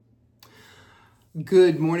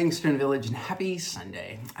Good morning, Stone Village, and happy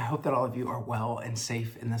Sunday. I hope that all of you are well and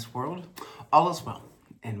safe in this world. All is well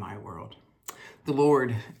in my world. The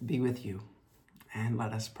Lord be with you, and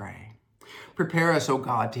let us pray. Prepare us, O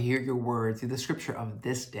God, to hear your word through the scripture of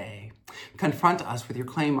this day. Confront us with your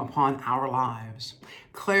claim upon our lives.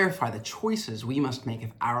 Clarify the choices we must make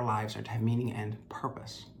if our lives are to have meaning and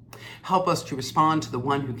purpose. Help us to respond to the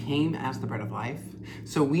one who came as the bread of life,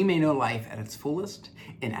 so we may know life at its fullest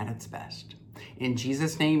and at its best. In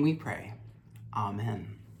Jesus' name we pray.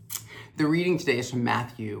 Amen. The reading today is from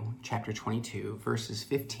Matthew chapter 22, verses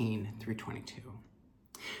 15 through 22.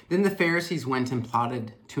 Then the Pharisees went and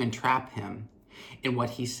plotted to entrap him in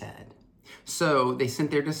what he said. So they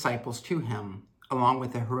sent their disciples to him, along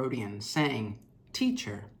with the Herodians, saying,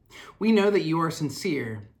 "Teacher, we know that you are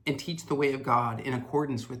sincere and teach the way of God in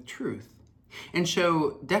accordance with truth, and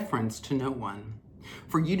show deference to no one,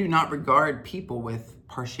 for you do not regard people with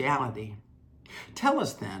partiality. Tell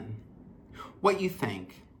us then what you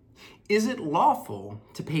think. Is it lawful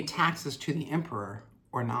to pay taxes to the emperor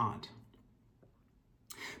or not?"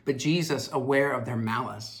 But Jesus, aware of their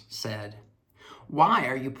malice, said, "Why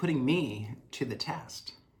are you putting me to the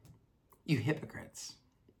test? You hypocrites.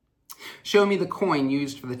 Show me the coin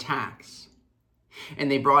used for the tax." And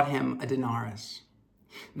they brought him a denarius.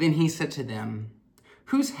 Then he said to them,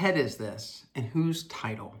 "Whose head is this, and whose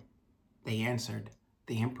title?" They answered,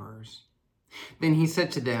 "The emperor's." Then he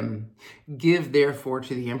said to them, "Give therefore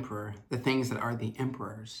to the emperor the things that are the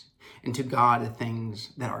emperor's, and to God the things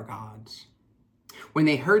that are God's." When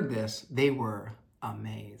they heard this, they were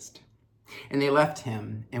amazed. And they left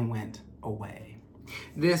him and went away.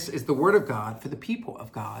 This is the word of God for the people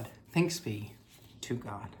of God. Thanks be to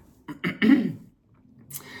God.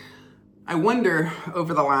 I wonder,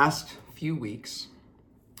 over the last few weeks,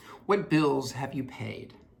 what bills have you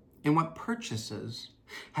paid? And what purchases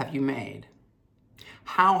have you made?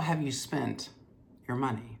 How have you spent your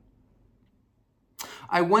money?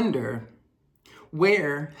 I wonder,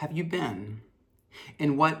 where have you been?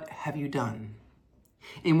 And what have you done?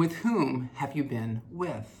 And with whom have you been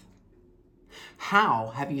with? How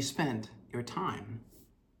have you spent your time?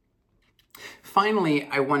 Finally,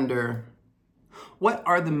 I wonder, what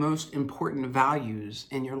are the most important values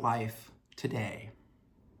in your life today?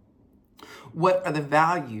 What are the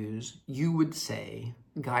values you would say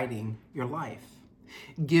guiding your life,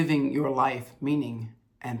 giving your life meaning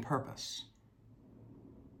and purpose?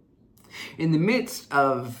 In the midst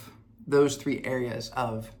of those three areas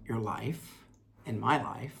of your life, in my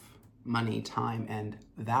life, money, time, and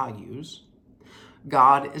values,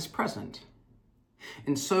 God is present,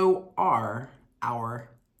 and so are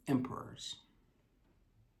our emperors.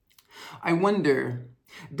 I wonder,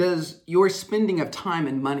 does your spending of time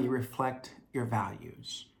and money reflect your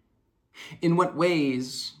values? In what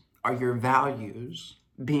ways are your values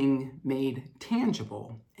being made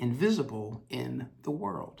tangible and visible in the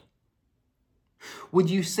world? Would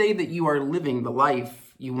you say that you are living the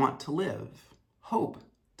life you want to live, hope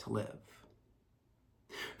to live?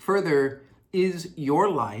 Further, is your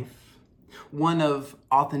life one of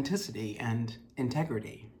authenticity and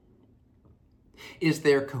integrity? Is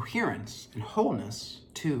there coherence and wholeness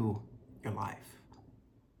to your life?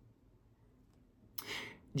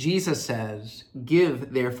 Jesus says,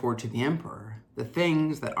 "Give therefore to the emperor the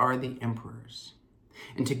things that are the emperor's,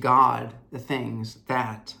 and to God the things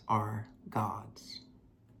that are God's."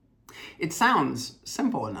 It sounds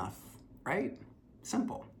simple enough, right?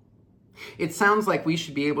 Simple. It sounds like we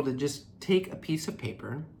should be able to just take a piece of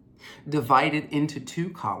paper, divide it into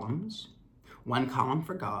two columns, one column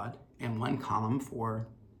for God and one column for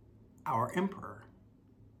our emperor,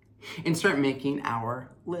 and start making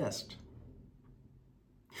our list.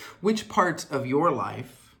 Which parts of your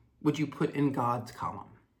life would you put in God's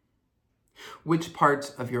column? Which parts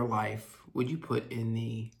of your life would you put in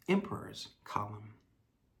the emperor's column?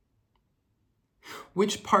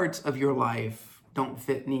 Which parts of your life don't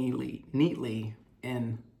fit neatly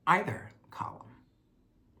in either column?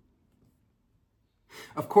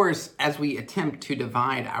 Of course, as we attempt to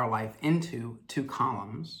divide our life into two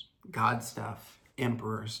columns, God stuff,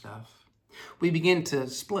 emperor stuff, we begin to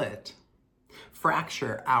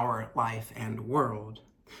fracture our life and world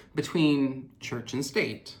between church and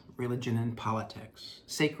state, religion and politics,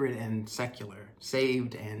 sacred and secular,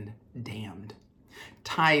 saved and damned,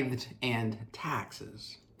 tithed and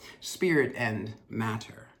taxes, spirit and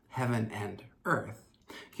matter, heaven and earth,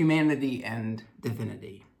 humanity and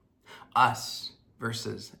divinity, us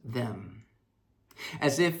versus them,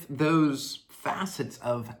 as if those facets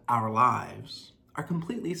of our lives are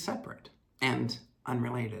completely separate and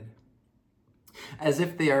unrelated, as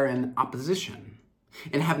if they are in opposition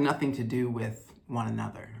and have nothing to do with one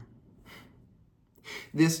another.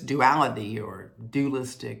 This duality or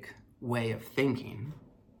dualistic way of thinking,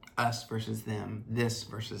 us versus them, this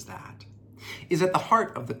versus that, is at the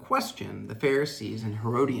heart of the question the Pharisees and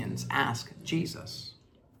Herodians ask Jesus.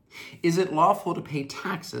 Is it lawful to pay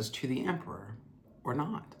taxes to the emperor or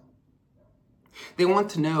not? They want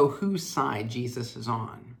to know whose side Jesus is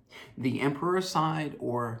on, the emperor's side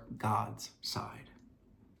or God's side.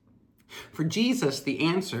 For Jesus, the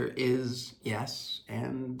answer is yes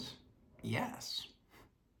and yes.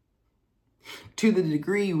 To the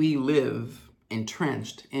degree we live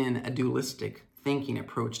entrenched in a dualistic thinking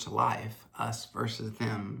approach to life, us versus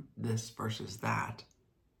them, this versus that,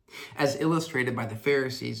 as illustrated by the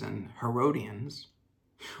Pharisees and Herodians,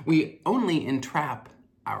 we only entrap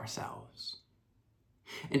ourselves.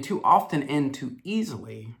 And too often and too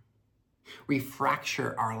easily, we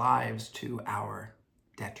fracture our lives to our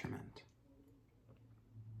detriment.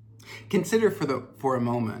 Consider for a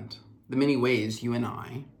moment the many ways you and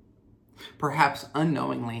I, perhaps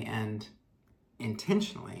unknowingly and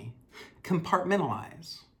intentionally,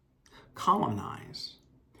 compartmentalize, columnize,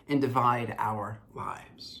 and divide our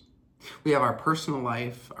lives. We have our personal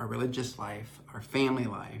life, our religious life, our family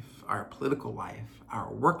life, our political life,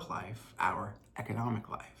 our work life, our economic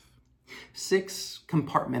life. 6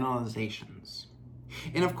 compartmentalizations.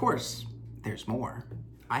 And of course, there's more.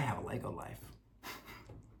 I have a Lego life.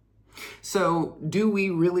 So, do we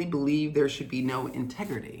really believe there should be no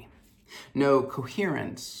integrity, no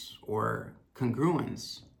coherence or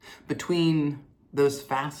congruence between those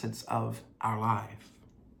facets of our life?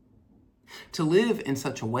 To live in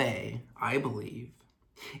such a way, I believe,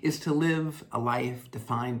 is to live a life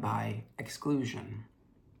defined by exclusion.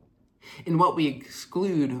 And what we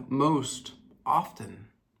exclude most often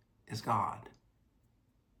is God.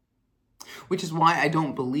 Which is why I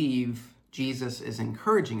don't believe Jesus is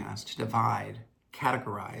encouraging us to divide,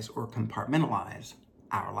 categorize, or compartmentalize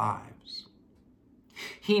our lives.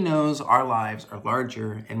 He knows our lives are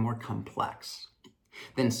larger and more complex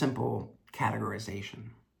than simple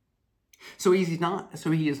categorization. So he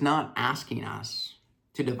is not asking us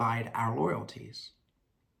to divide our loyalties.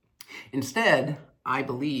 Instead, I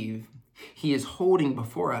believe he is holding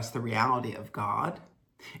before us the reality of God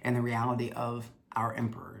and the reality of our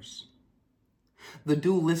emperors. The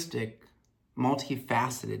dualistic,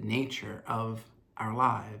 multifaceted nature of our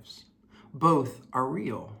lives, both are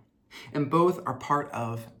real and both are part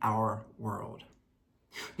of our world.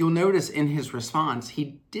 You'll notice in his response,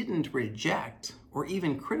 he didn't reject or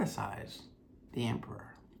even criticize the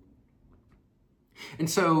emperor. And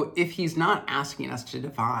so if he's not asking us to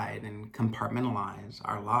divide and compartmentalize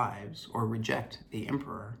our lives or reject the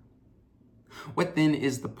emperor, what then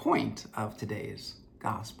is the point of today's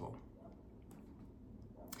gospel?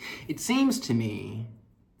 It seems to me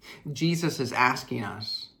Jesus is asking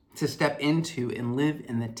us to step into and live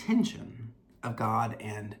in the tension of God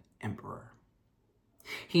and emperor.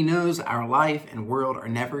 He knows our life and world are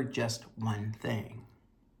never just one thing.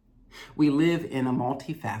 We live in a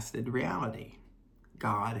multifaceted reality,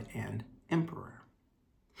 God and emperor.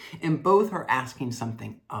 And both are asking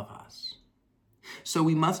something of us. So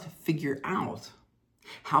we must figure out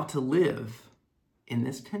how to live in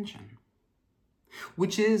this tension,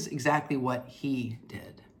 which is exactly what he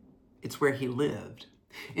did. It's where he lived,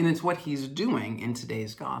 and it's what he's doing in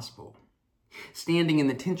today's gospel, standing in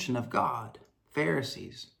the tension of God,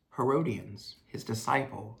 Pharisees, Herodians, his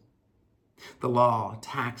disciple, the law,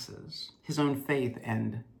 taxes, his own faith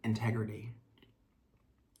and integrity.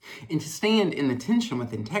 And to stand in the tension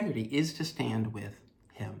with integrity is to stand with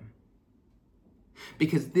him.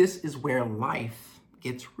 Because this is where life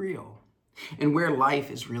gets real and where life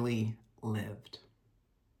is really lived.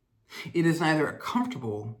 It is neither a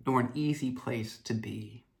comfortable nor an easy place to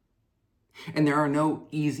be. And there are no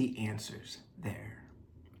easy answers there.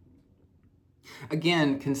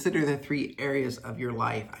 Again, consider the 3 areas of your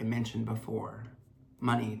life I mentioned before: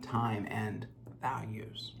 money, time, and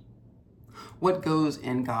values. What goes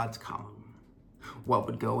in God's column? What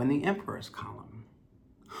would go in the emperor's column?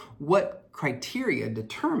 What criteria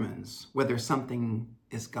determines whether something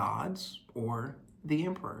is God's or the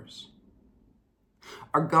emperor's?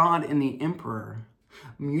 Are God and the emperor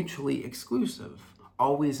mutually exclusive,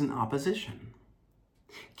 always in opposition?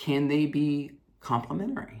 Can they be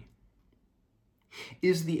complementary?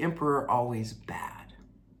 Is the emperor always bad?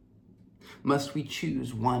 Must we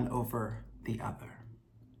choose one over the other?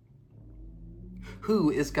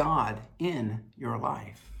 Who is God in your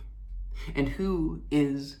life? And who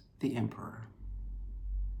is the emperor?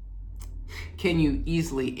 Can you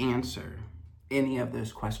easily answer any of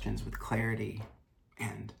those questions with clarity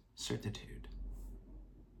and certitude?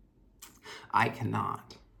 I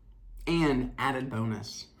cannot. And added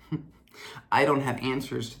bonus, I don't have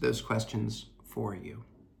answers to those questions for you.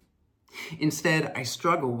 Instead, I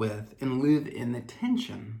struggle with and live in the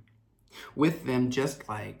tension with them just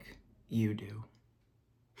like you do.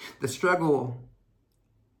 The struggle,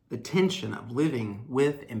 the tension of living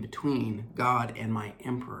with and between God and my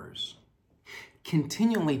emperors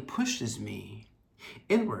continually pushes me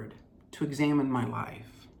inward to examine my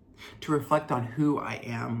life, to reflect on who I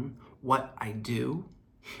am, what I do,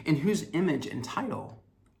 and whose image and title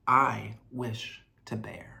I wish to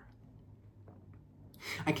bear.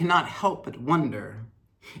 I cannot help but wonder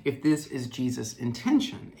if this is Jesus'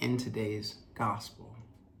 intention in today's gospel.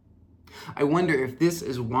 I wonder if this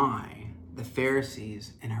is why the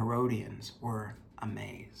Pharisees and Herodians were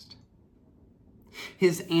amazed.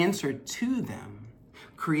 His answer to them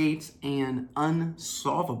creates an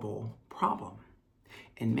unsolvable problem.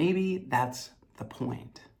 And maybe that's the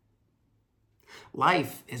point.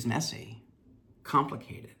 Life is messy,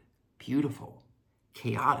 complicated, beautiful,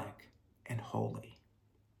 chaotic, and holy.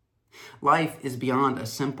 Life is beyond a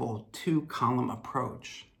simple two-column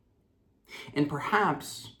approach. And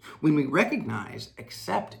perhaps when we recognize,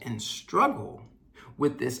 accept, and struggle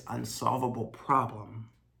with this unsolvable problem,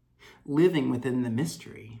 living within the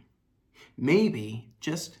mystery, maybe,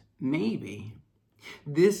 just maybe,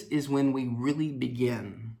 this is when we really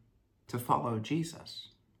begin to follow Jesus.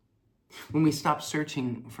 When we stop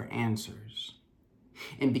searching for answers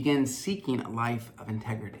and begin seeking a life of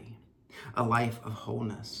integrity, a life of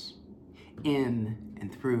wholeness, in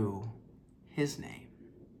and through his name.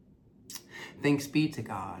 Thanks be to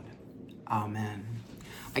God. Amen.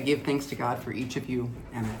 I give thanks to God for each of you,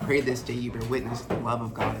 and I pray this day you bear witness to the love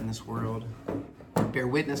of God in this world. Bear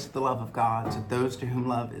witness to the love of God, so those to whom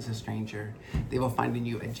love is a stranger, they will find in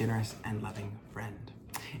you a generous and loving friend.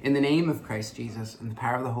 In the name of Christ Jesus and the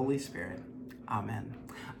power of the Holy Spirit, amen.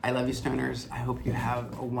 I love you, Stoners. I hope you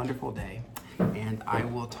have a wonderful day, and I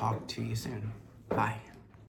will talk to you soon. Bye.